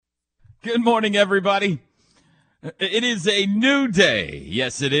Good morning, everybody. It is a new day.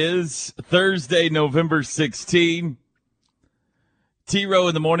 Yes, it is. Thursday, November 16. T-Row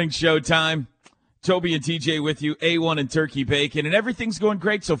in the morning show time. Toby and TJ with you. A1 and turkey bacon. And everything's going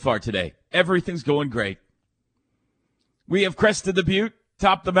great so far today. Everything's going great. We have crested the butte,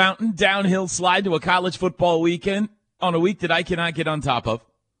 topped the mountain, downhill slide to a college football weekend on a week that I cannot get on top of.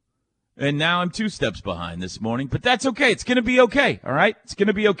 And now I'm 2 steps behind this morning. But that's okay. It's going to be okay, all right? It's going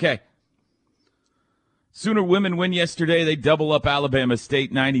to be okay. Sooner women win yesterday. They double up Alabama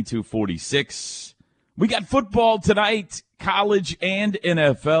State 92-46. We got football tonight, college and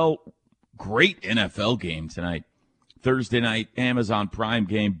NFL. Great NFL game tonight. Thursday night, Amazon Prime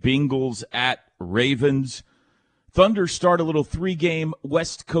game. Bengals at Ravens. Thunder start a little 3-game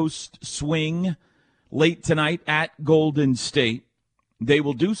West Coast swing late tonight at Golden State. They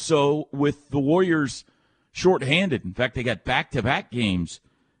will do so with the Warriors shorthanded. In fact, they got back-to-back games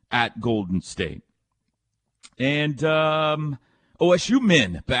at Golden State. And OSU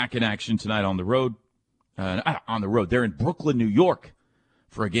men back in action tonight on the road. They're in Brooklyn, New York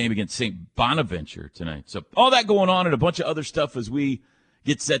for a game against St. Bonaventure tonight. So all that going on and a bunch of other stuff as we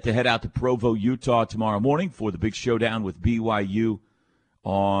get set to head out to Provo, Utah tomorrow morning for the big showdown with BYU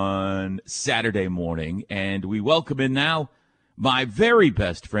on Saturday morning. And we welcome in now my very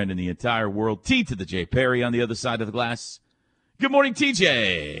best friend in the entire world, T to the J Perry on the other side of the glass. Good morning,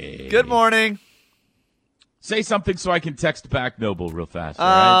 TJ. Good morning. Say something so I can text back Noble real fast.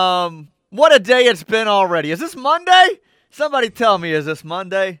 All right? What a day it's been already. Is this Monday? Somebody tell me, is this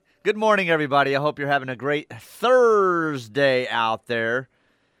Monday? Good morning, everybody. I hope you're having a great Thursday out there.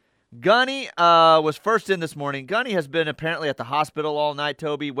 Gunny was first in this morning. Gunny has been apparently at the hospital all night,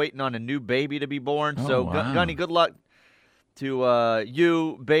 Toby, waiting on a new baby to be born. Wow. Gunny, good luck to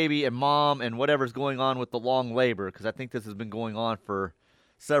you, baby, and mom, and whatever's going on with the long labor, because I think this has been going on for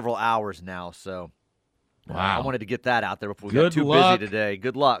several hours now, so... Wow. I wanted to get that out there before we Good got too luck. busy today.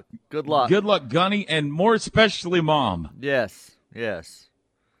 Good luck. Good luck. Good luck, Gunny, and more especially Mom. Yes.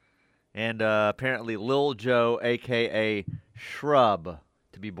 And apparently Lil Joe, a.k.a. Shrub,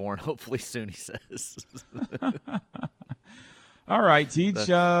 to be born hopefully soon, he says. All right, Teach. What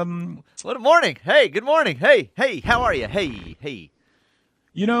a morning. Hey, good morning. Hey, how are you? Hey.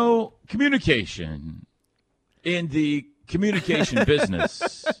 You know, communication in the communication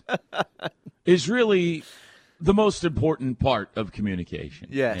business is really the most important part of communication.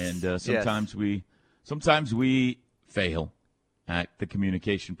 Yes. And sometimes we fail at the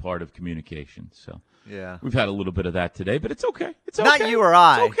communication part of communication. So yeah, we've had a little bit of that today, but it's okay. It's okay. Not you or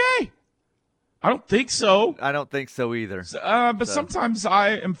I. It's okay. I don't think so. I don't think so either. But sometimes I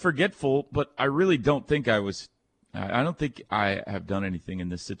am forgetful, but I really don't think I was. I don't think I have done anything in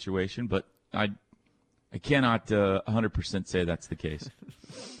this situation, but I cannot 100% say that's the case.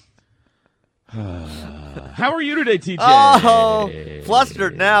 How are you today, TJ? Oh,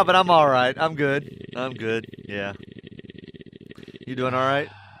 flustered now, but I'm all right. I'm good. Yeah. You doing all right?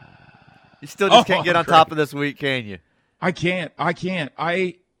 You still just can't get on top of this week, can you? I can't.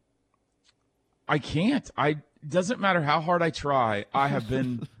 Doesn't matter how hard I try. I have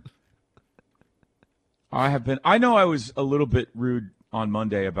been. I know I was a little bit rude on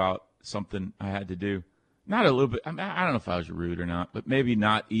Monday about something I had to do. Not a little bit. I don't know if I was rude or not, but maybe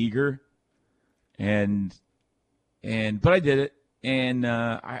not eager. But I did it, and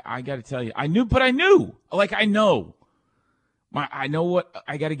I got to tell you, I knew. Like I know what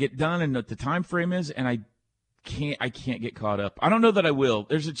I got to get done and what the time frame is, and I can't get caught up. I don't know that I will.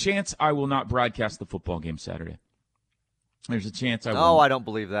 There's a chance I will not broadcast the football game Saturday. There's a chance I will. Oh, I don't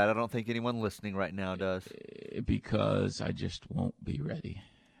believe that. I don't think anyone listening right now does. Because I just won't be ready.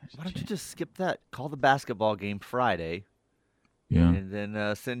 Why don't you just skip that? Call the basketball game Friday. Yeah. And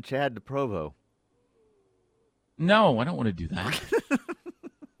then send Chad to Provo. No, I don't want to do that.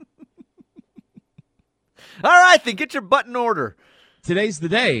 All right, then get your butt in order. Today's the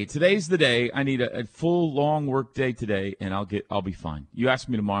day. I need a full long work day today, and I'll be fine. You ask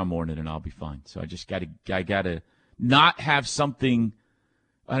me tomorrow morning, and I'll be fine. So I gotta not have something.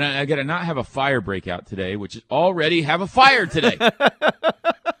 And I gotta not have a fire breakout today, which is already have a fire today.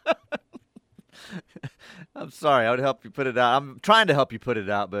 I'm sorry. I would help you put it out. I'm trying to help you put it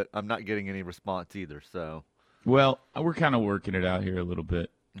out, but I'm not getting any response either. So. Well, we're kind of working it out here a little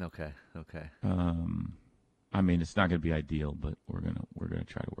bit. Okay. I mean, it's not going to be ideal, but we're gonna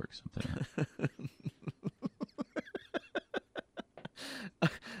try to work something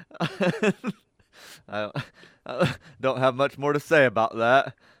out. I don't have much more to say about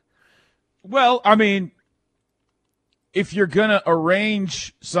that. Well, I mean, if you're gonna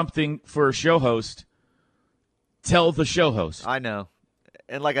arrange something for a show host, tell the show host. I know.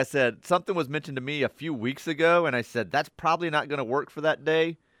 And like I said, something was mentioned to me a few weeks ago, and I said, that's probably not going to work for that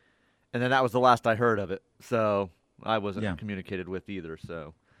day. And then that was the last I heard of it. So I wasn't communicated with either.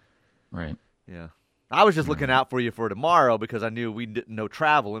 So, right. Yeah. I was just looking out for you for tomorrow because I knew we didn't know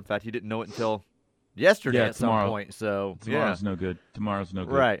travel. In fact, you didn't know it until yesterday at some point. So tomorrow's no good. Tomorrow's no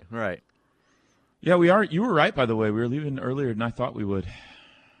good. Right. Yeah, we are. You were right, by the way. We were leaving earlier than I thought we would.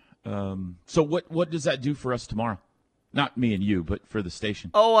 So what does that do for us tomorrow? Not me and you, but for the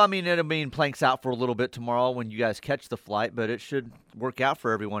station. Oh, I mean, it'll mean Plank's out for a little bit tomorrow when you guys catch the flight, but it should work out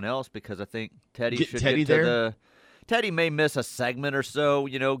for everyone else because I think Teddy should Teddy get to there? Teddy may miss a segment or so,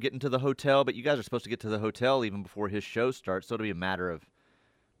 getting to the hotel, but you guys are supposed to get to the hotel even before his show starts, so it'll be a matter of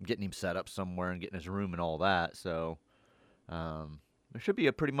getting him set up somewhere and getting his room and all that. So it should be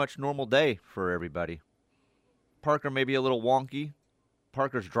a pretty much normal day for everybody. Parker may be a little wonky.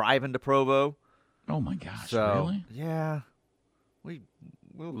 Parker's driving to Provo. Oh, my gosh, so, really? Yeah. We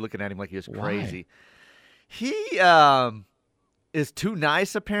were looking at him like he was Why? crazy. He is too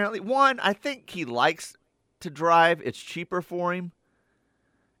nice, apparently. One, I think he likes to drive. It's cheaper for him.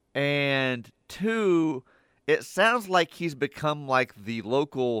 And two, it sounds like he's become like the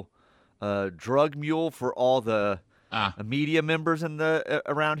local drug mule for all the media members in the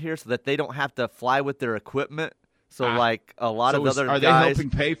around here so that they don't have to fly with their equipment. So, like, a lot of other guys... Are they helping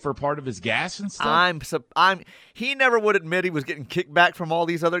pay for part of his gas and stuff? He never would admit he was getting kickback from all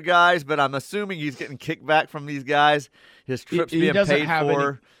these other guys, but I'm assuming he's getting kickback from these guys. His trip's being paid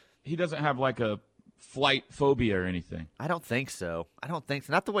for. He doesn't have, like, a flight phobia or anything. I don't think so.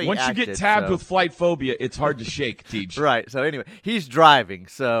 Not the way Once he acted. You get tabbed with flight phobia, it's hard to shake, Teach. Right. So, anyway, he's driving,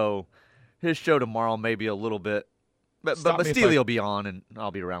 so his show tomorrow may be a little bit... But Steely will be on, and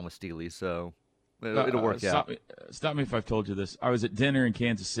I'll be around with Steely, so... It'll work out. Stop me if I've told you this. I was at dinner in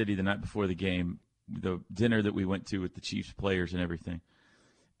Kansas City the night before the game, the dinner that we went to with the Chiefs players and everything.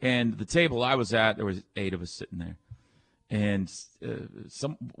 And the table I was at, there was 8 of us sitting there. And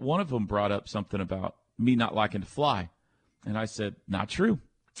one of them brought up something about me not liking to fly. And I said, not true.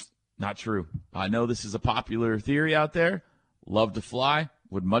 Not true. I know this is a popular theory out there. Love to fly.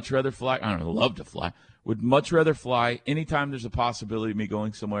 Would much rather fly. I don't know, love to fly. Would much rather fly anytime there's a possibility of me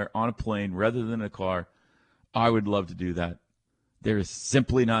going somewhere on a plane rather than a car. I would love to do that. There is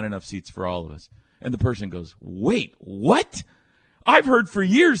simply not enough seats for all of us. And the person goes, wait, what? I've heard for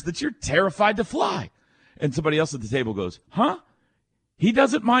years that you're terrified to fly. And somebody else at the table goes, huh? He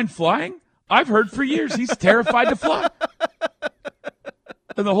doesn't mind flying? I've heard for years he's terrified to fly.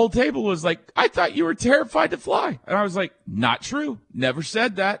 And the whole table was like, I thought you were terrified to fly. And I was like, not true. Never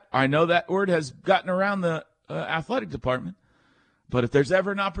said that. I know that word has gotten around the athletic department. But if there's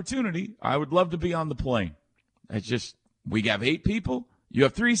ever an opportunity, I would love to be on the plane. It's just, we have 8 people. You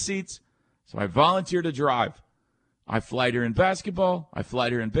have 3 seats. So I volunteer to drive. I fly during basketball. I fly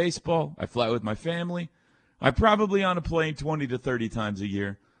during baseball. I fly with my family. I'm probably on a plane 20 to 30 times a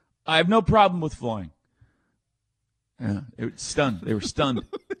year. I have no problem with flying. Yeah, it was stunned. They were stunned.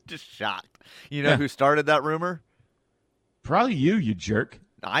 Just shocked. You know who started that rumor? Probably you jerk.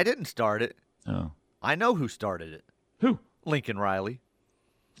 I didn't start it. Oh. I know who started it. Who? Lincoln Riley.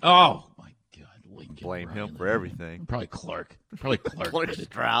 Oh, my God. Lincoln Blame Riley. him for everything. Probably Clark. Clark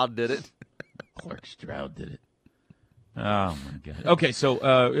Stroud did it. Clark Stroud did it. Oh, my God. Okay, so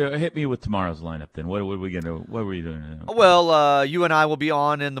hit me with tomorrow's lineup then. What are we going to – what were you doing? Well, you and I will be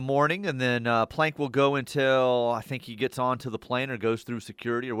on in the morning, and then Plank will go until I think he gets onto the plane or goes through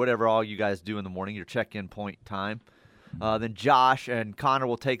security or whatever all you guys do in the morning, your check-in point time. Then Josh and Connor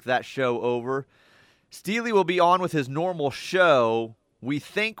will take that show over. Steely will be on with his normal show, we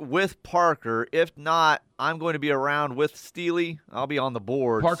think, with Parker. If not, I'm going to be around with Steely. I'll be on the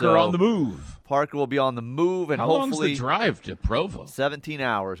board. Parker on the move. Parker will be on the move, and how hopefully long's the drive to Provo? 17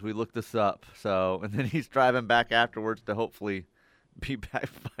 hours. We looked this up. So, and then he's driving back afterwards to hopefully be back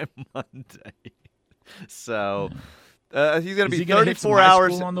by Monday. So, he's going to be 34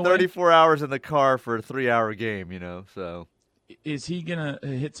 hours. 34 hours in the car for a 3-hour game. So. Is he going to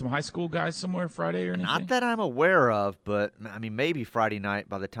hit some high school guys somewhere Friday or anything? Not that I'm aware of, but, I mean, maybe Friday night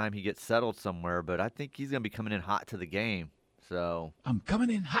by the time he gets settled somewhere. But I think he's going to be coming in hot to the game. So I'm coming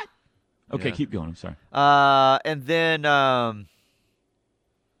in hot. Okay, yeah. Keep going. I'm sorry. And then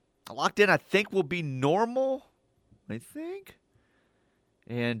locked in, I think, will be normal. I think.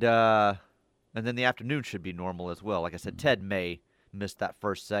 And then the afternoon should be normal as well. Like I said, Ted may miss that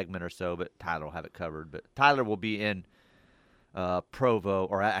first segment or so, but Tyler will have it covered. But Tyler will be in Provo,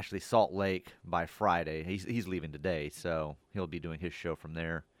 or actually Salt Lake, by Friday. He's leaving today, so he'll be doing his show from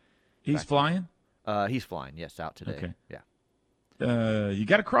there. He's flying? He's flying, yes, out today. Okay. Yeah. you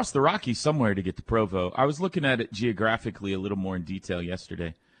got to cross the Rockies somewhere to get to Provo. I was looking at it geographically a little more in detail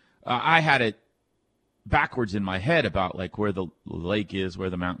yesterday. I had it backwards in my head about like where the lake is, where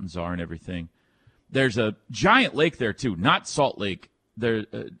the mountains are, and everything. There's a giant lake there too, not Salt Lake. There,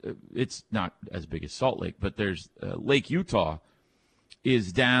 it's not as big as Salt Lake, but there's Lake Utah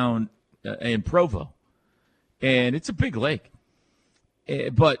is down in Provo, and it's a big lake.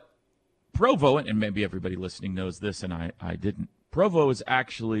 But Provo, and maybe everybody listening knows this, and I didn't. Provo is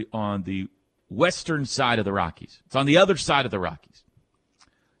actually on the western side of the Rockies. It's on the other side of the Rockies.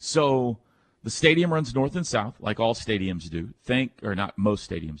 So the stadium runs north and south, like all stadiums do. Or not most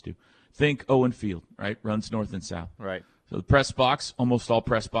stadiums do. Think Owen Field, right? Runs north and south. Right. So the press box, almost all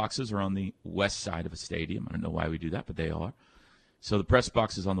press boxes are on the west side of a stadium. I don't know why we do that, but they are. So the press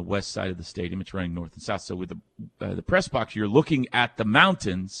box is on the west side of the stadium. It's running north and south. So with the press box, you're looking at the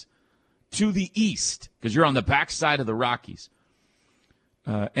mountains to the east because you're on the back side of the Rockies.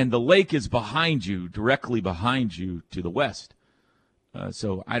 And the lake is behind you, directly behind you to the west.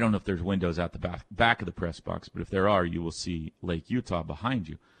 So I don't know if there's windows out the back of the press box, but if there are, you will see Lake Utah behind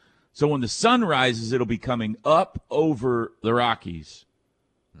you. So when the sun rises, it'll be coming up over the Rockies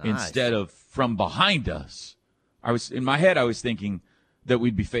instead of from behind us. In my head, I was thinking that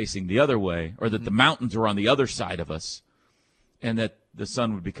we'd be facing the other way, or that the mountains were on the other side of us, and that the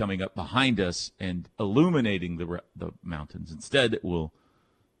sun would be coming up behind us and illuminating the mountains. Instead, it'll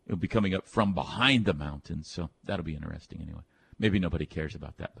be coming up from behind the mountains. So that'll be interesting anyway. Maybe nobody cares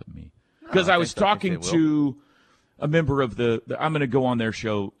about that but me. Because I was talking to a member of I'm going to go on their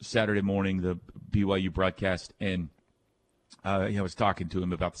show Saturday morning, the BYU broadcast, and I was talking to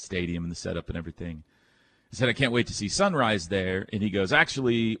him about the stadium and the setup and everything. I said, I can't wait to see sunrise there. And he goes,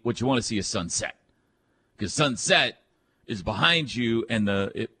 actually, what you want to see is sunset. Because sunset is behind you, and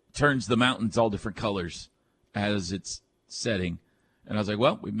it turns the mountains all different colors as it's setting. And I was like,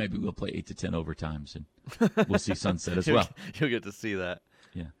 well, maybe we'll play 8 to 10 overtimes, and we'll see sunset as well. You'll get to see that.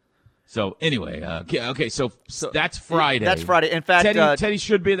 Yeah. So anyway, okay. So that's Friday. That's Friday. In fact, Teddy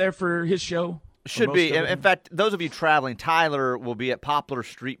should be there for his show. Should be. In fact, those of you traveling, Tyler will be at Poplar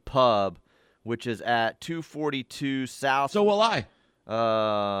Street Pub, which is at 242 South. So will I.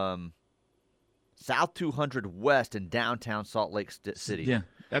 South 200 West in downtown Salt Lake City. Yeah,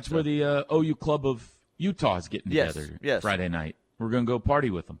 that's where the OU Club of Utah is getting together Friday night. We're going to go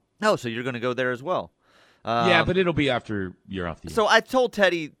party with them. Oh, so you're going to go there as well. Yeah, but it'll be after you're off the air. So I told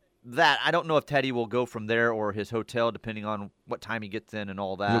Teddy that. I don't know if Teddy will go from there or his hotel, depending on what time he gets in and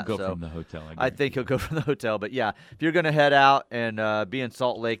all that. He'll go from the hotel. I think he'll go from the hotel. But, yeah, if you're going to head out and be in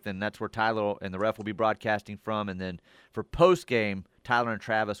Salt Lake, then that's where Tyler and the ref will be broadcasting from. And then for post-game, Tyler and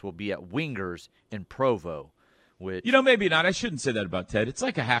Travis will be at Wingers in Provo. Maybe not. I shouldn't say that about Ted. It's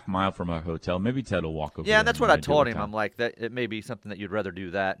like a half mile from our hotel. Maybe Ted will walk over. Yeah, that's what I told him. I'm like, that it may be something that you'd rather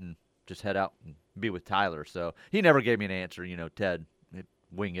do that and just head out and be with Tyler. So he never gave me an answer. Ted,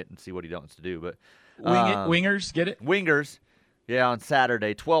 wing it and see what he wants to do. But Wingers, get it? Wingers, yeah, on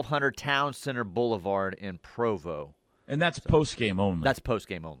Saturday, 1200 Town Center Boulevard in Provo. And that's post game only. That's post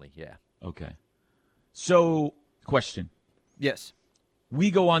game only. Yeah. Okay. So, question. Yes. We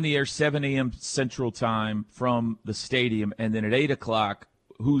go on the air 7 a.m. Central Time from the stadium, and then at 8 o'clock,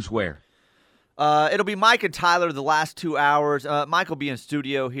 who's where? It'll be Mike and Tyler the last 2 hours. Mike will be in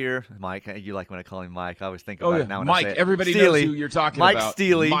studio here. Mike, you like when I call him Mike. I always think about it now when Mike, I say it. Everybody Steely. knows who you're talking Mike about.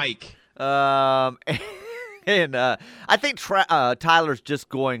 Steely. Mike. And I think Tyler's just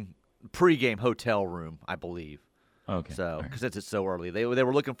going pregame hotel room, I believe. Okay. So, because it's so early. They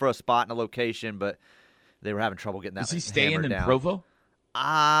were looking for a spot and a location, but they were having trouble getting that. Is he staying in down. Provo?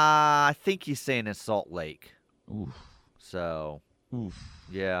 I think he's staying in Salt Lake. Oof. So,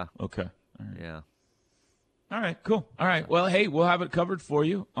 yeah. Okay. All right. Yeah. All right, cool. All right. Well, hey, we'll have it covered for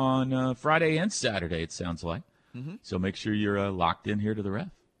you on Friday and Saturday, it sounds like. Mm-hmm. So make sure you're locked in here to the ref.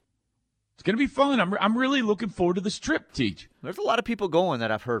 It's going to be fun. I'm really looking forward to this trip, Teach. There's a lot of people going that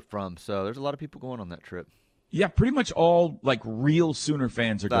I've heard from, so there's a lot of people going on that trip. Yeah, pretty much all, real Sooner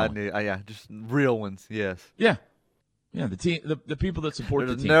fans are going. Yeah, just real ones, yes. Yeah. Yeah, the team, the people that support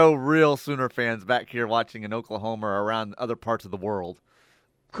the team. There's no real Sooner fans back here watching in Oklahoma or around other parts of the world.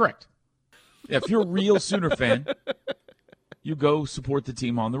 Correct. Yeah, if you're a real Sooner fan, you go support the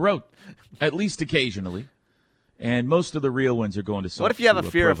team on the road, at least occasionally. And most of the real ones are going to. What if you have a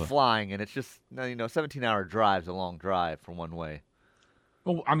fear of flying and it's just 17-hour drive's a long drive for one way?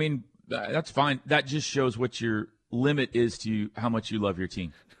 Well, I mean, that's fine. That just shows what your limit is to how much you love your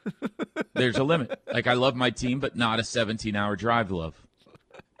team. There's a limit. I love my team, but not a 17-hour drive love.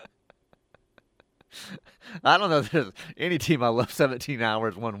 I don't know if there's any team I left 17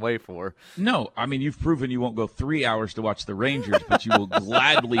 hours one way for. No, I mean, you've proven you won't go 3 hours to watch the Rangers, but you will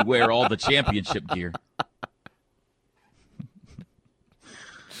gladly wear all the championship gear.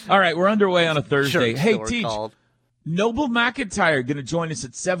 All right, we're underway on a Thursday. Hey, Teach, Noble McIntyre going to join us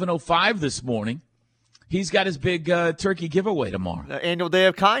at 7:05 this morning. He's got his big turkey giveaway tomorrow. Annual Day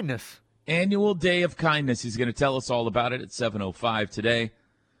of Kindness. Annual Day of Kindness. He's going to tell us all about it at 7:05 today.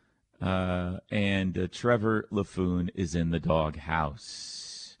 And Trevor LaFoon is in the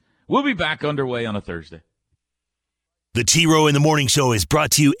doghouse. We'll be back underway on a Thursday. The T-Row in the Morning Show is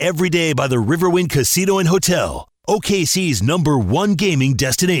brought to you every day by the Riverwind Casino and Hotel, OKC's #1 gaming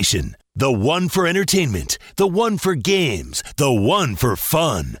destination. The one for entertainment, the one for games, the one for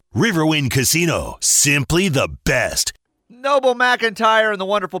fun. Riverwind Casino, simply the best. Noble McIntyre and the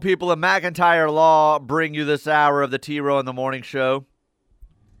wonderful people of McIntyre Law bring you this hour of the T-Row in the Morning Show.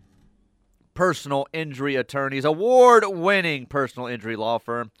 Personal injury attorneys, award-winning personal injury law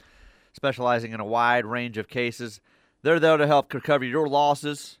firm, specializing in a wide range of cases. They're there to help recover your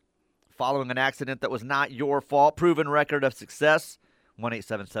losses following an accident that was not your fault. Proven record of success,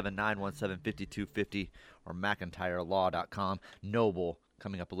 1-877-917-5250 or McIntyreLaw.com. Noble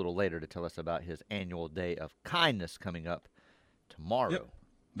coming up a little later to tell us about his annual Day of Kindness coming up tomorrow. Yep,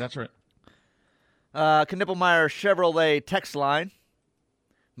 that's right. Knippelmeyer Chevrolet text line.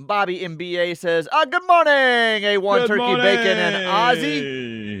 Bobby MBA says, good morning, A1 Good Turkey morning. Bacon and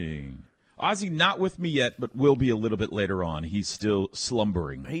Ozzy. Ozzy not with me yet, but will be a little bit later on. He's still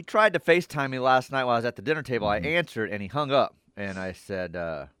slumbering. He tried to FaceTime me last night while I was at the dinner table. I answered, and he hung up. And I said,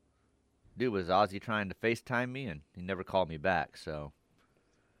 dude, was Ozzy trying to FaceTime me? And he never called me back, so.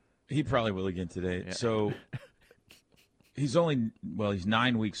 He probably will again today. Yeah. So he's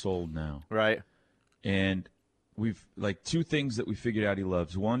 9 weeks old now. Right. And we've two things that we figured out he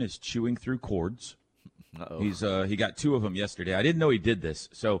loves. One is chewing through cords. Uh-oh. He got 2 of them yesterday. I didn't know he did this.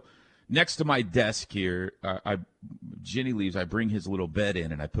 So next to my desk here, Ginny leaves. I bring his little bed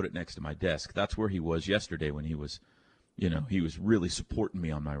in and I put it next to my desk. That's where he was yesterday when he was, he was really supporting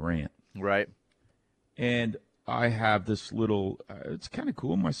me on my rant. Right. And I have this little. It's kind of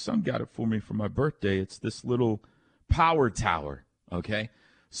cool. My son got it for me for my birthday. It's this little power tower. Okay.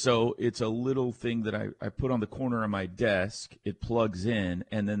 So it's a little thing that I put on the corner of my desk. It plugs in,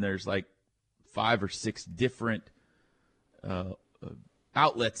 and then there's 5 or 6 different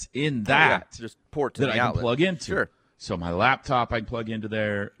outlets in that just ports that in the I can outlet. plug into. Sure. So my laptop I can plug into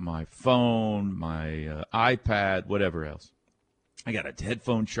there, my phone, my iPad, whatever else. I got a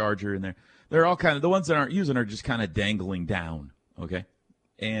headphone charger in there. They're all kind of, the ones that aren't using are just kind of dangling down, okay?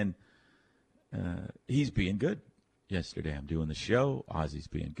 And he's being good. Yesterday I'm doing the show. Ozzy's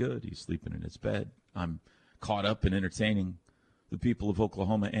being good. He's sleeping in his bed. I'm caught up in entertaining the people of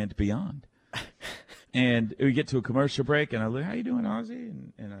Oklahoma and beyond. And we get to a commercial break, and I look, how you doing, Ozzy?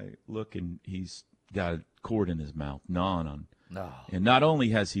 And I look, and he's got a cord in his mouth, gnawing on. No. And not only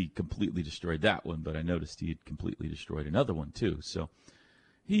has he completely destroyed that one, but I noticed he had completely destroyed another one too. So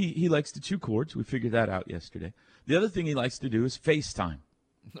he likes to chew cords. We figured that out yesterday. The other thing he likes to do is FaceTime.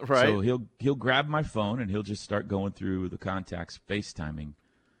 Right. So he'll grab my phone and he'll just start going through the contacts, FaceTiming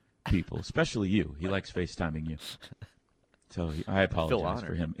people, especially you. He likes FaceTiming you. So I apologize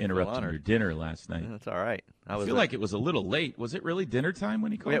for him interrupting your dinner last night. That's all right. I feel like it was a little late. Was it really dinner time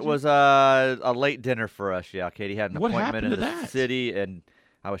when he called you? It was a late dinner for us, yeah. Katie had an What appointment happened in to the that? city, and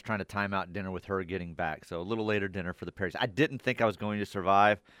I was trying to time out dinner with her getting back. So a little later dinner for the Perrys. I didn't think I was going to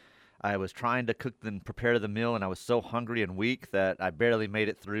survive. I was trying to cook and prepare the meal, and I was so hungry and weak that I barely made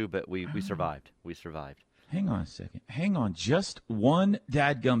it through, but we survived. We survived. Hang on a second. Hang on just one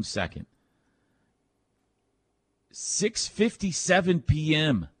dadgum second. 6:57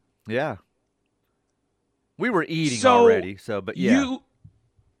 p.m. Yeah. We were eating So already, but yeah.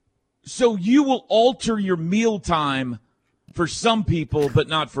 So you will alter your meal time for some people, but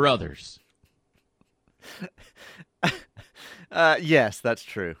not for others. Yes, that's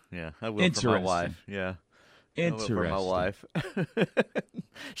true. Yeah, I will for my Interesting. wife. Yeah. I will Interesting. for my wife.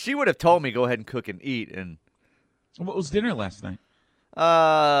 She would have told me go ahead and cook and eat, and What was dinner last night?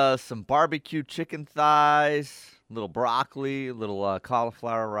 some barbecue chicken thighs, little broccoli, little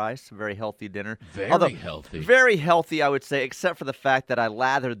cauliflower rice. A very healthy dinner. Very healthy. Very healthy, I would say, except for the fact that I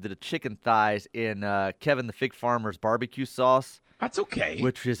lathered the chicken thighs in Kevin the Fig Farmer's barbecue sauce, That's okay.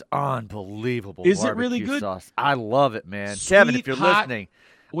 which is unbelievable. Is it really barbecue good? Sauce. I love it, man. Sweet, Kevin, if you're hot- listening,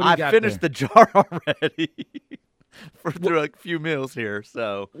 What do you I got finished there? the jar already through a few meals here.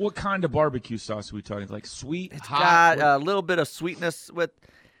 So What kind of barbecue sauce are we talking? Like sweet, it's hot? got a little bit of sweetness with.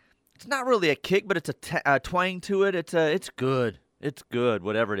 It's not really a kick, but it's a twang to it. It's good. It's good,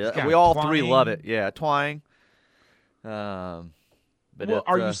 whatever it is. It's got We all twang. three love it. Yeah, twang. But Well, it's,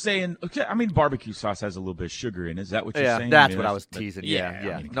 are you saying? Okay, I mean, barbecue sauce has a little bit of sugar in it. Is that what you're yeah, saying? that's I mean, what I was teasing. Yeah.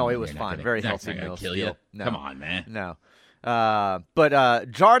 I mean, No, come it on, was you're not fine. gonna- Very that's healthy not gonna meal. kill still. you. No. Come on, man. No.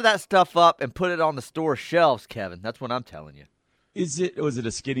 But jar that stuff up and put it on the store shelves, Kevin. That's what I'm telling you. Was it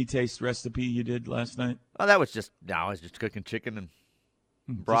a skinny taste recipe you did last night? Oh, that was just I was just cooking chicken and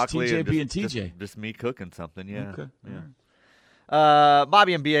broccoli. Just TJ and being just, TJ. Just me cooking something. Yeah. Okay. Yeah.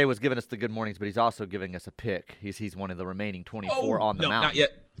 Bobby and BA was giving us the good mornings, but he's also giving us a pick. He's one of the remaining 24 on the mountain.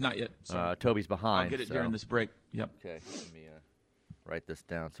 Not yet. Sorry. Toby's behind. I'll get it so. during this break. Yep. Okay, let me write this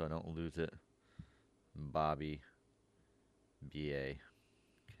down so I don't lose it. Bobby, BA.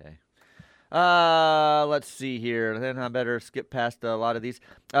 Okay. Let's see here. Then I better skip past a lot of these.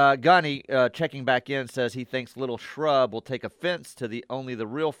 Gunny, checking back in, says he thinks Little Shrub will take offense to the only the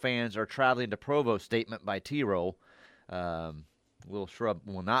real fans are traveling to Provo statement by T-Roll. Little Shrub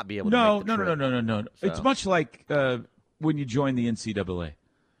will not be able to make the trip. No. So. It's much like when you join the NCAA.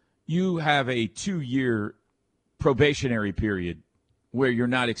 You have a 2-year probationary period where you're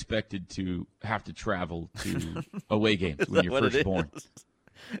not expected to have to travel to away games when you're first born.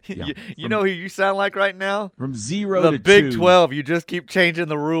 Yeah. You know who you sound like right now? From 0 The to Big 2. 12. You just keep changing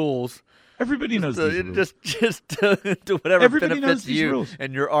the rules. Everybody knows these rules. Just do whatever Everybody knows benefits these you rules.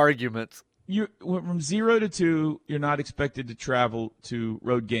 and your arguments. From 0 to 2, you're not expected to travel to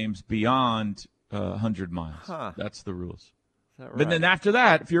road games beyond 100 miles. Huh. That's the rules. Is that right? But then after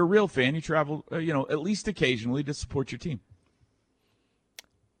that, if you're a real fan, you travel, at least occasionally to support your team.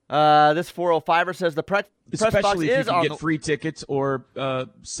 This 405er says the press box Especially if you is can on get free tickets or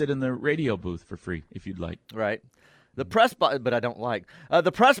sit in the radio booth for free if you'd like. right. The press box, but I don't like.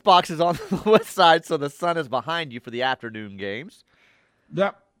 The press box is on the west side, so the sun is behind you for the afternoon games.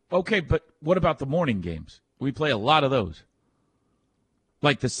 Okay, but what about the morning games? We play a lot of those.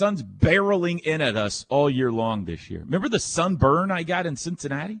 Like the sun's barreling in at us all year long this year. Remember the sunburn I got in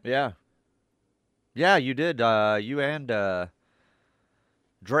Cincinnati? Yeah. Yeah, you did. You and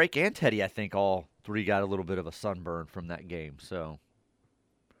Drake and Teddy, I think, all three got a little bit of a sunburn from that game. So,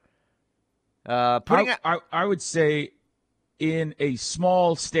 I would say in a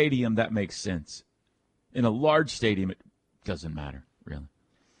small stadium that makes sense. In a large stadium, it doesn't matter, really.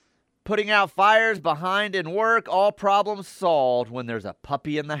 Putting out fires behind in work, all problems solved when there's a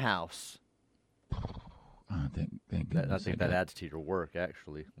puppy in the house. Thank goodness. I think that adds to your work,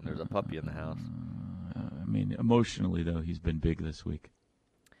 actually, when there's a puppy in the house. I mean, emotionally, though, he's been big this week.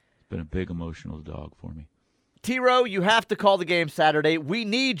 He's been a big emotional dog for me. T-Row, you have to call the game Saturday. We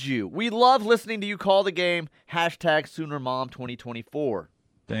need you. We love listening to you call the game. #SoonerMom2024.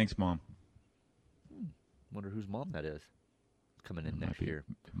 Thanks, Mom. Wonder whose mom that is coming in next year.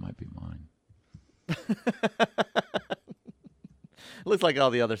 It might be mine. Looks like all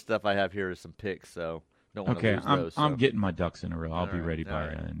the other stuff I have here is some picks, so don't want to lose those. I'm getting my ducks in a row. I'll be right, ready by all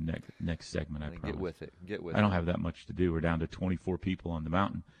right. next segment, I promise. Get with it. I don't have that much to do. We're down to 24 people on the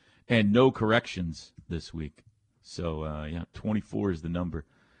mountain. And no corrections this week. So, 24 is the number.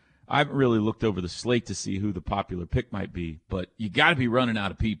 I haven't really looked over the slate to see who the popular pick might be, but you got to be running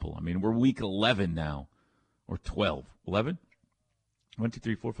out of people. I mean, we're week 11 now, or 12. 11? 1, 2,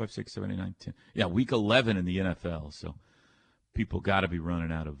 3, 4, 5, 6, 7, 8, 9, 10. Yeah, week 11 in the NFL. So people got to be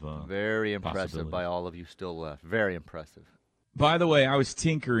running out of Very impressive by all of you still left. Very impressive. By the way, I was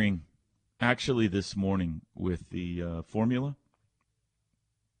tinkering actually this morning with the formula.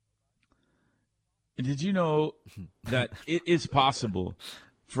 Did you know that it is possible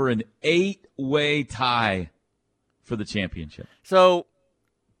for an 8-way tie for the championship? So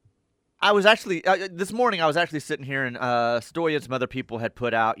I was actually this morning I was actually sitting here, and Stoy and some other people had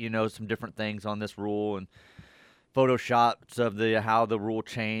put out some different things on this rule and photoshops of how the rule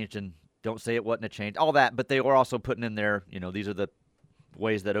changed, and don't say it wasn't a change, all that. But they were also putting in there, these are the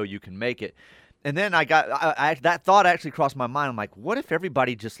ways that OU can make it. And then that thought actually crossed my mind. I'm like, what if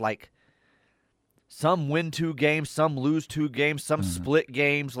everybody just like some win 2 games, some lose 2 games, some split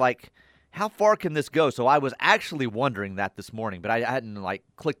games? Like, how far can this go? So I was actually wondering that this morning, but I hadn't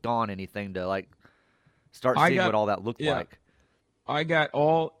clicked on anything to start seeing what all that looked like. I got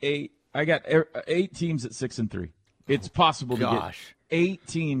all 8. I got 8 teams at 6-3. It's possible to get 8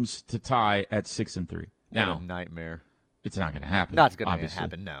 teams to tie at 6-3. Now, what a nightmare. It's not going to happen. Not going to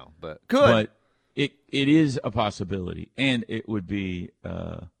happen now, but could. But it is a possibility, and it would be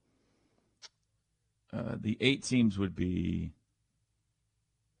the 8 teams would be.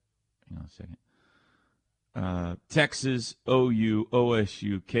 Hang on a second. Texas, OU,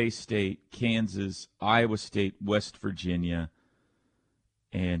 OSU, K-State, Kansas, Iowa State, West Virginia,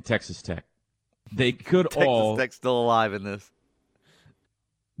 and Texas Tech. They could Texas Tech's still alive in this.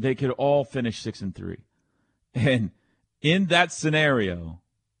 they could all finish 6-3. And in that scenario,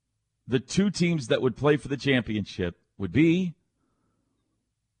 the two teams that would play for the championship would be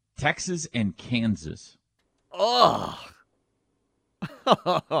Texas and Kansas. Oh.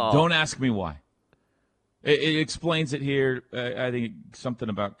 Don't ask me why. It explains it here. I think something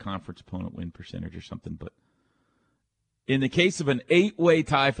about conference opponent win percentage or something. But in the case of an 8-way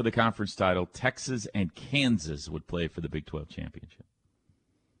tie for the conference title, Texas and Kansas would play for the Big 12 championship.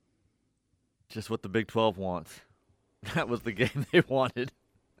 Just what the Big 12 wants. That was the game they wanted.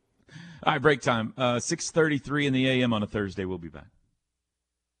 All right, break time. 6:33 in the a.m. on a Thursday. We'll be back.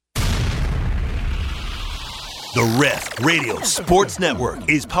 The Ref Radio Sports Network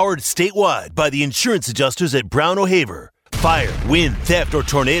is powered statewide by the insurance adjusters at Brown O'Haver. Fire, wind, theft, or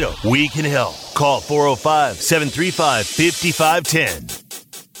tornado, we can help. Call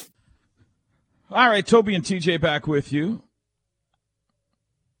 405-735-5510. All right, Toby and TJ back with you.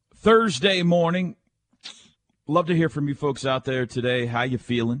 Thursday morning. Love to hear from you folks out there today. How you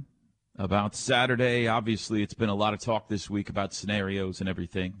feeling about Saturday? Obviously, it's been a lot of talk this week about scenarios and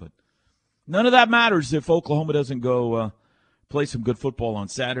everything, but none of that matters if Oklahoma doesn't go play some good football on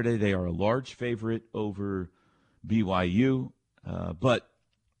Saturday. They are a large favorite over BYU, but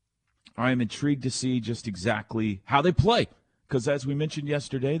I am intrigued to see just exactly how they play because, as we mentioned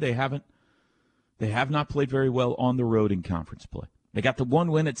yesterday, they have not played very well on the road in conference play. They got the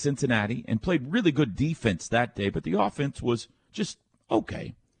one win at Cincinnati and played really good defense that day, but the offense was just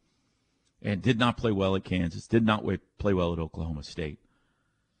okay and did not play well at Kansas, did not play well at Oklahoma State.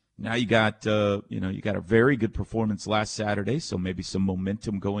 Now you got a very good performance last Saturday, so maybe some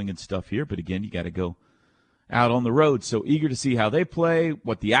momentum going and stuff here. But again, you got to go out on the road. So eager to see how they play,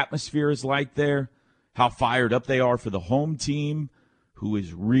 what the atmosphere is like there, how fired up they are for the home team, who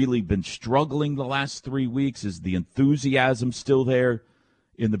has really been struggling the last 3 weeks. Is the enthusiasm still there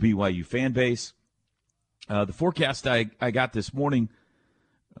in the BYU fan base? The forecast I got this morning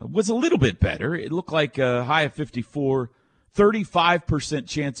was a little bit better. It looked like a high of 54. 35%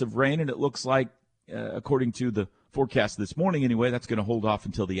 chance of rain, and it looks like, according to the forecast this morning anyway, that's going to hold off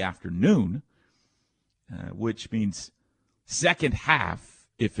until the afternoon, which means second half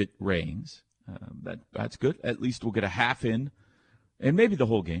if it rains. That's good. At least we'll get a half in, and maybe the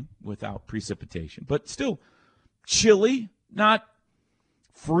whole game without precipitation. But still chilly, not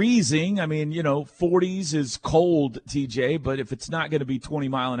freezing. I mean, 40s is cold, TJ, but if it's not going to be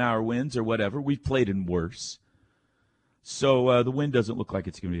 20-mile-an-hour winds or whatever, we've played in worse. So the wind doesn't look like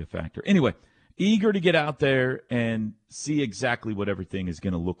it's going to be a factor. Anyway, eager to get out there and see exactly what everything is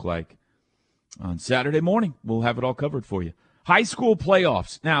going to look like on Saturday morning. We'll have it all covered for you. High school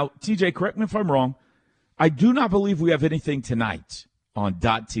playoffs. Now, TJ, correct me if I'm wrong. I do not believe we have anything tonight on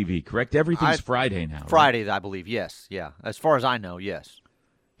 .TV, correct? Everything's Friday now. Friday, right? I believe, yes. Yeah, as far as I know, yes.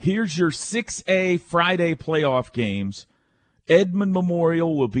 Here's your 6A Friday playoff games. Edmond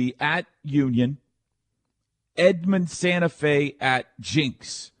Memorial will be at Union. Edmond Santa Fe at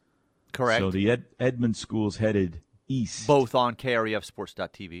Jinx. Correct. So the Edmond schools headed east. Both on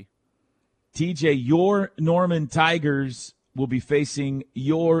KREFsports.tv. TJ, your Norman Tigers will be facing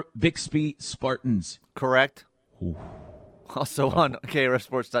your Bixby Spartans. Correct. Ooh. Also on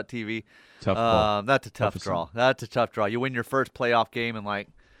KREFsports.tv. Tough ball. That's a tough draw. That's a tough draw. You win your first playoff game in like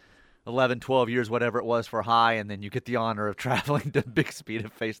 11, 12 years, whatever it was for high, and then you get the honor of traveling to Bixby to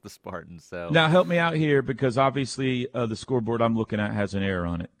face the Spartans. So now help me out here because obviously the scoreboard I'm looking at has an error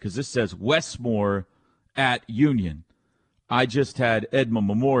on it because this says Westmore at Union. I just had Edmond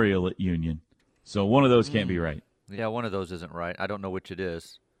Memorial at Union. So one of those can't be right. Yeah, one of those isn't right. I don't know which it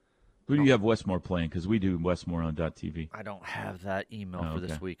is. Who do you have Westmore playing? Because we do Westmore on .TV. I don't have that email for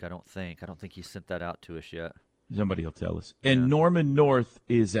this week, I don't think. I don't think he sent that out to us yet. Somebody will tell us. And Norman North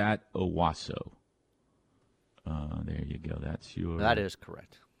is at Owasso. There you go. That is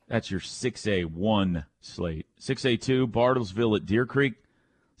correct. That's your 6A1 slate. 6A2, Bartlesville at Deer Creek.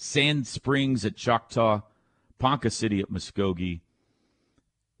 Sand Springs at Choctaw. Ponca City at Muskogee.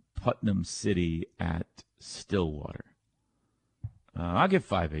 Putnam City at Stillwater. I'll give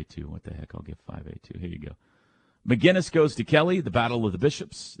 5A2. What the heck? I'll give 5A2. Here you go. McGinnis goes to Kelly, the Battle of the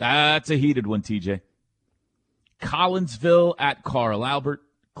Bishops. That's a heated one, TJ. Collinsville at Carl Albert.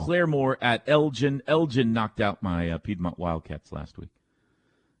 Claremore at Elgin. Elgin knocked out my Piedmont Wildcats last week.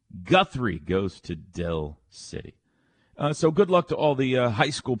 Guthrie goes to Dell City. So good luck to all the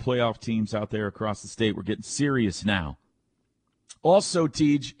high school playoff teams out there across the state. We're getting serious now. Also,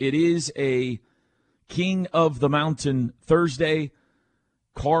 Tej, it is a King of the Mountain Thursday.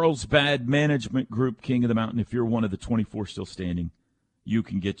 Carlsbad Management Group King of the Mountain. If you're one of the 24 still standing, you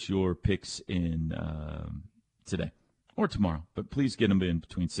can get your picks in today or tomorrow. But please get them in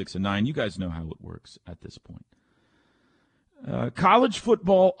between 6 and 9. You guys know how it works at this point. College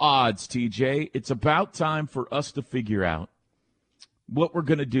football odds, TJ. It's about time for us to figure out what we're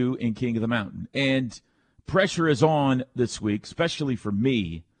going to do in King of the Mountain. And pressure is on this week, especially for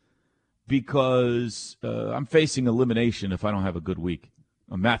me, because I'm facing elimination if I don't have a good week.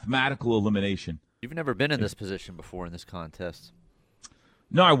 A mathematical elimination. You've never been in this position before in this contest.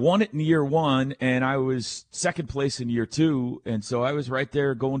 No, I won it in year 1, and I was second place in year 2, and so I was right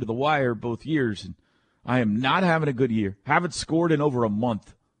there going to the wire both years. And I am not having a good year. Haven't scored in over a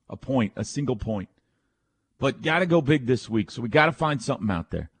month, a single point. But got to go big this week, so we got to find something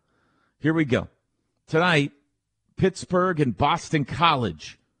out there. Here we go. Tonight, Pittsburgh and Boston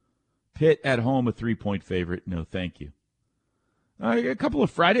College. Pitt at home, a 3-point favorite. No, thank you. A couple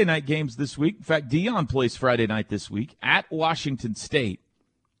of Friday night games this week. In fact, Dion plays Friday night this week at Washington State.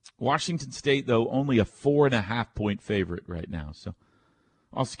 Washington State, though, only a 4.5-point favorite right now, so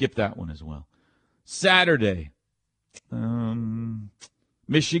I'll skip that one as well. Saturday,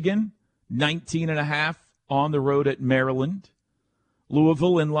 Michigan, 19.5 on the road at Maryland.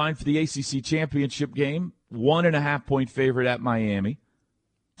 Louisville in line for the ACC championship game, 1.5-point favorite at Miami.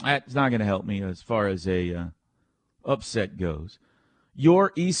 That's not going to help me as far as a upset goes.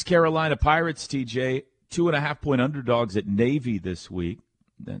 Your East Carolina Pirates, TJ, 2.5-point underdogs at Navy this week.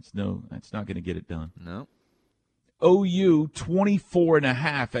 That's not going to get it done. No. OU,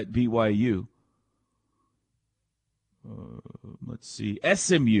 24.5 at BYU. Let's see.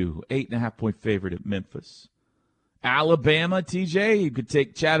 SMU, 8.5-point favorite at Memphis. Alabama, TJ, you could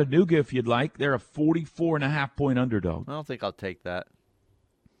take Chattanooga if you'd like. They're a 44.5-point underdog. I don't think I'll take that.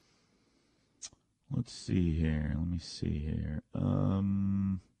 Let's see here. Let me see here.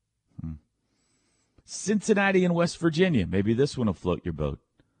 Cincinnati and West Virginia. Maybe this one will float your boat.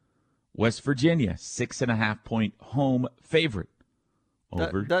 West Virginia, 6.5-point home favorite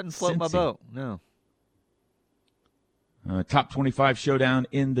over Doesn't float my Cincy. boat, no. Top 25 showdown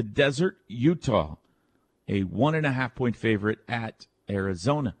in the desert. Utah, a 1.5-point favorite at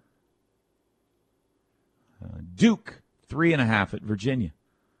Arizona. Duke, 3.5 at Virginia.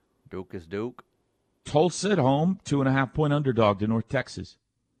 Duke is Duke. Tulsa at home, 2.5-point underdog to North Texas.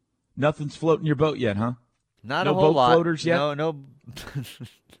 Nothing's floating your boat yet, huh? Not No a whole boat lot. floaters yet? No,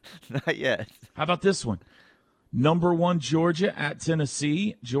 not yet. How about this one? Number 1, Georgia at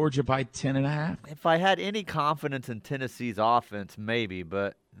Tennessee. Georgia by 10.5. If I had any confidence in Tennessee's offense, maybe,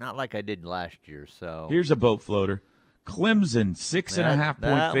 but not like I did last year. So Here's a boat floater. Clemson,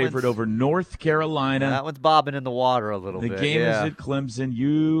 6.5-point favorite over North Carolina. that one's bobbing in the water a little The bit. game yeah. is at Clemson.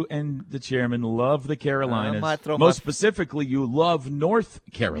 You and the chairman love the Carolinas. might throw Most specifically, you love North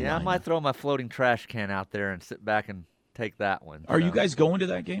Carolina. Yeah, I might throw my floating trash can out there and sit back and take that one. Are you so. guys going to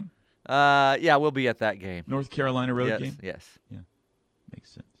that game? Yeah, we'll be at that game. North Carolina road yes, game? Yes. Makes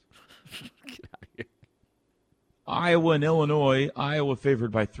sense. Get out of here. Iowa and Illinois. Iowa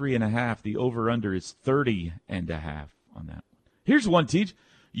favored by 3.5. The over-under is 30.5 on that one. Here's one, Teach.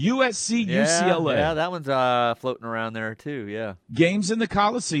 USC, UCLA. Yeah, that one's floating around there too. Yeah. Games in the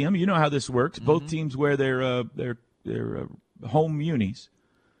Coliseum. You know how this works. Both teams wear their home unis.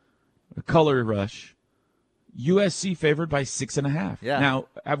 A color rush. USC favored by 6.5. Yeah. Now,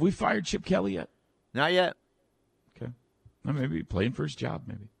 have we fired Chip Kelly yet? Not yet. Okay. Well, maybe playing for his job,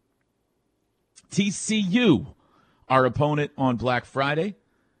 maybe. TCU, our opponent on Black Friday.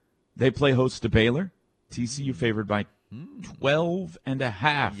 They play host to Baylor. TCU favored by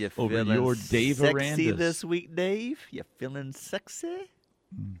 12.5 You over feeling your Dave sexy Arandas. this week, Dave? You feeling sexy?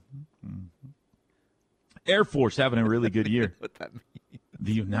 Air Force having a really good year. What that mean?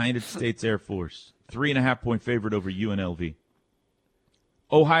 The United States Air Force, 3.5-point favorite over UNLV.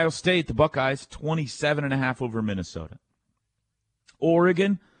 Ohio State, the Buckeyes, 27.5 over Minnesota.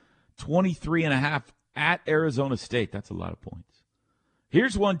 Oregon, 23.5 at Arizona State. That's a lot of points.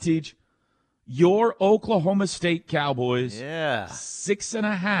 Here's one, Teach. Your Oklahoma State Cowboys, Yeah.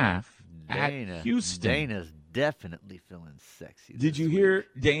 6.5 at Houston. Dana's definitely feeling sexy. Did this you week. hear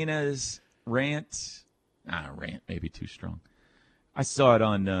Dana's rant? Rant maybe too strong. I saw it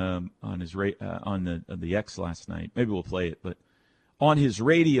on his on the X last night. Maybe we'll play it, but on his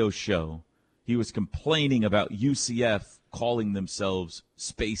radio show, he was complaining about UCF calling themselves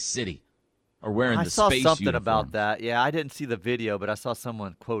Space City or wearing I the saw space something uniforms. about that. Yeah, I didn't see the video, but I saw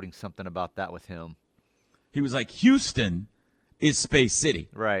someone quoting something about that with him. He was like, Houston is Space City.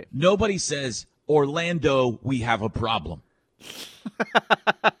 Right. Nobody says, Orlando, we have a problem.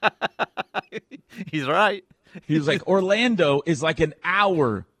 He's right. He was like, Orlando is like an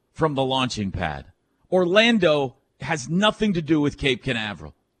hour from the launching pad. Orlando has nothing to do with Cape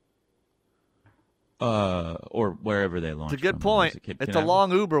Canaveral. or wherever they launch. It's a good from. point. Cape It's a Canaveral?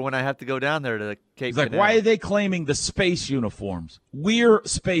 long Uber when I have to go down there to Cape It's like, Canaveral. why are they claiming the space uniforms? We're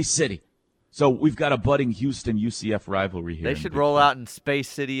Space City. So we've got a budding Houston UCF rivalry here. They should roll out in Space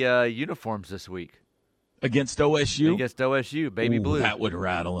City uniforms this week against OSU. against OSU, baby Ooh, blue. That would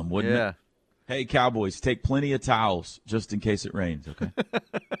rattle them, wouldn't Yeah. it? Hey, Cowboys, take plenty of towels just in case it rains, okay?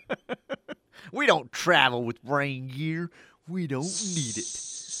 We don't travel with rain gear. We don't need it.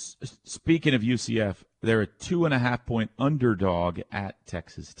 Speaking of UCF, they're a 2.5-point underdog at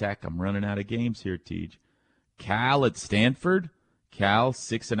Texas Tech. I'm running out of games here, Tej. Cal at Stanford. Cal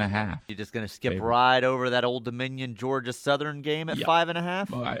 6.5. You're just going to skip Favorite. right over that Old Dominion Georgia Southern game at 5.5?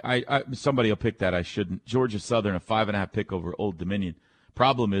 Well, I somebody will pick that. I shouldn't. Georgia Southern, a 5.5 pick over Old Dominion.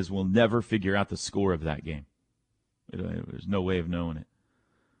 Problem is, we'll never figure out the score of that game. There's no way of knowing it.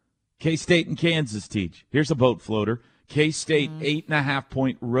 K-State and Kansas, Teach. Here's a boat floater. K-State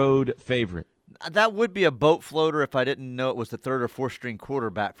 8.5-point road favorite. That would be a boat floater if I didn't know it was the third or fourth string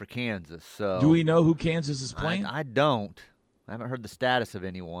quarterback for Kansas. So Do we know who Kansas is playing? I don't. I haven't heard the status of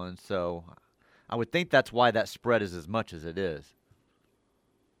anyone, so I would think that's why that spread is as much as it is.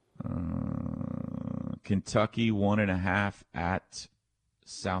 Kentucky 1.5 at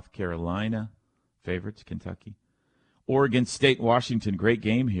South Carolina. Favorites, Kentucky. Oregon State, Washington. Great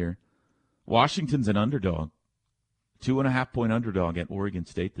game here. Washington's an underdog. 2.5-point underdog at Oregon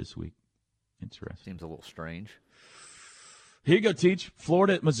State this week. Interesting. Seems a little strange. Here you go, Teach.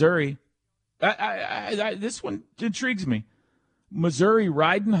 Florida at Missouri. This one intrigues me. Missouri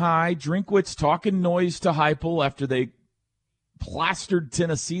riding high. Drinkwitz talking noise to Heupel after they plastered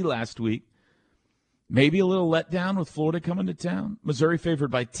Tennessee last week. Maybe a little letdown with Florida coming to town. Missouri favored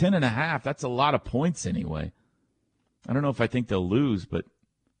by 10.5. That's a lot of points anyway. I don't know if I think they'll lose, but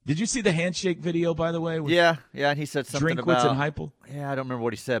did you see the handshake video, by the way? With Yeah, and he said something Drinkwitz about and Heupel? Yeah, I don't remember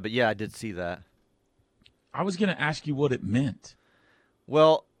what he said, but yeah, I did see that. I was going to ask you what it meant.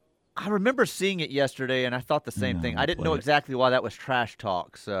 Well, I remember seeing it yesterday, and I thought the same No, thing. we'll I didn't play know it. exactly why that was trash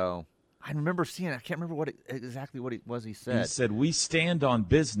talk, so I remember seeing it. I can't remember exactly what it was he He said. said, "We stand on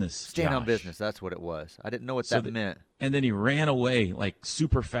business, Stand on Josh." business. That's what it was. I didn't know what So that meant. And then he ran away like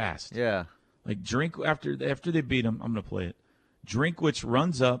super fast. Yeah. Like after they beat him, I'm going to play it. Drinkwitz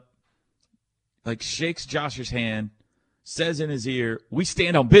runs up, like shakes Josh's hand, says in his ear, "We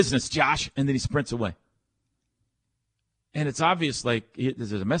stand on business, Josh," and then he sprints away. And it's obvious, like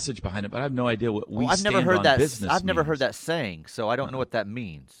there's a message behind it, but I have no idea what we I've stand never heard on that. business I've never means. heard that saying, so I don't know what that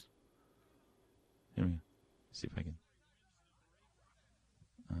means. Here we go. See if I can.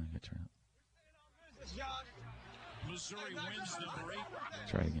 I got to turn it up. Missouri wins number 8.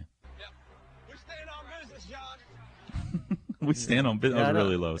 Try it again. We stand on business, Josh. We stand on business. Yeah, I That was know.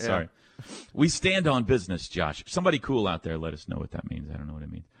 really low. Yeah. Sorry. We stand on business, Josh. Somebody cool out there, let us know what that means. I don't know what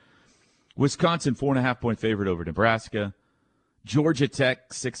it means. Wisconsin, 4.5-point favorite over Nebraska. Georgia Tech,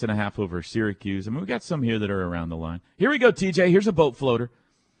 6.5 over Syracuse. I mean, we got some here that are around the line. Here we go, TJ. Here's a boat floater.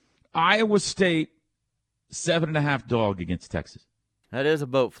 Iowa State, 7.5 dog against Texas. That is a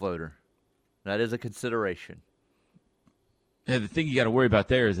boat floater. That is a consideration. And the thing you got to worry about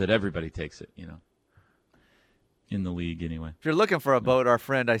there is that everybody takes it, in the league anyway. If you're looking for a boat, our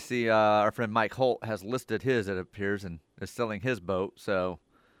friend Mike Holt has listed his, it appears, and is selling his boat. So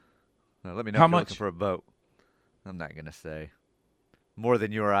let me know How if you're much? looking for a boat. I'm not going to say. More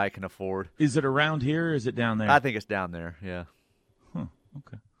than you or I can afford. Is it around here or is it down there? I think it's down there, yeah.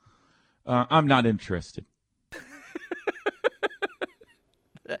 Okay. I'm not interested.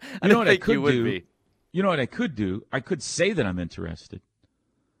 I know what I think could you would do? be. You know what I could do? I could say that I'm interested.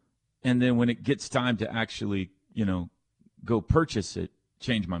 And then when it gets time to actually, go purchase it,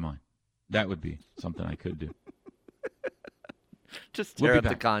 change my mind. That would be something I could do. Just We'll tear be up the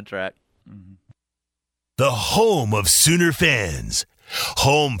back. contract. The home of Sooner fans.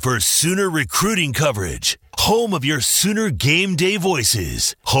 Home for Sooner recruiting coverage. Home of your Sooner game day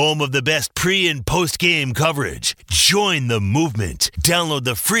voices. Home of the best pre- and post-game coverage. Join the movement. Download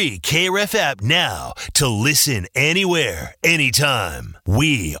the free KRF app now to listen anywhere, anytime.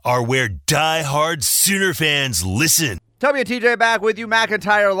 We are where die-hard Sooner fans listen. WTJ back with you.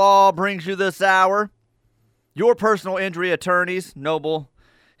 McIntyre Law brings you this hour. Your personal injury attorneys, Noble.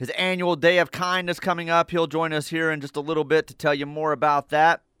 His annual Day of Kindness coming up. He'll join us here in just a little bit to tell you more about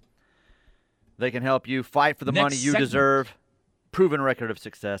that. They can help you fight for the Next money you segment. deserve. Proven record of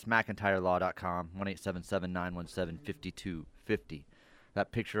success. McIntyreLaw.com. 1-877-917-5250.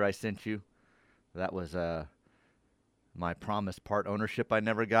 That picture I sent you, that was my promised part ownership I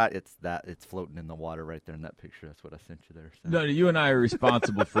never got. It's floating in the water right there in that picture. That's what I sent you there. So. No, you and I are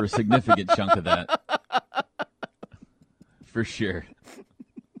responsible for a significant chunk of that. For sure.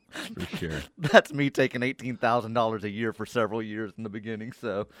 For sure. That's me taking $18,000 a year for several years in the beginning.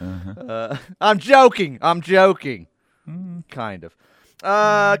 So I'm joking. Kind of.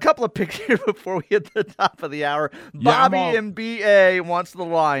 A couple of picks here before we hit the top of the hour. Bobby and B.A. wants the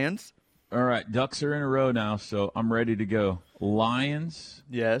Lions. All right, Ducks are in a row now, so I'm ready to go. Lions.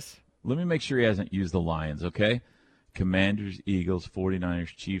 Yes. Let me make sure he hasn't used the Lions, okay? Commanders, Eagles,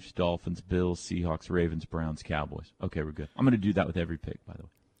 49ers, Chiefs, Dolphins, Bills, Seahawks, Ravens, Browns, Cowboys. Okay, we're good. I'm going to do that with every pick, by the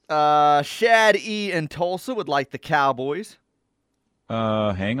way. Shad E. in Tulsa would like the Cowboys.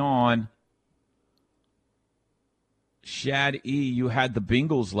 Hang on. Shad E., you had the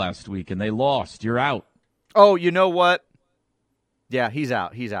Bengals last week, and they lost. You're out. Oh, you know what? Yeah, he's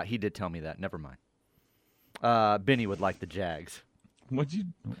out. He did tell me that. Never mind. Benny would like the Jags. What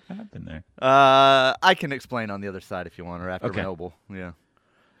happened there? I can explain on the other side if you want, or after Noble. Yeah.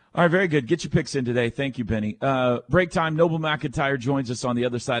 All right, very good. Get your picks in today. Thank you, Benny. Break time. Noble McIntyre joins us on the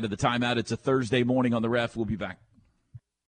other side of the timeout. It's a Thursday morning on the Ref. We'll be back.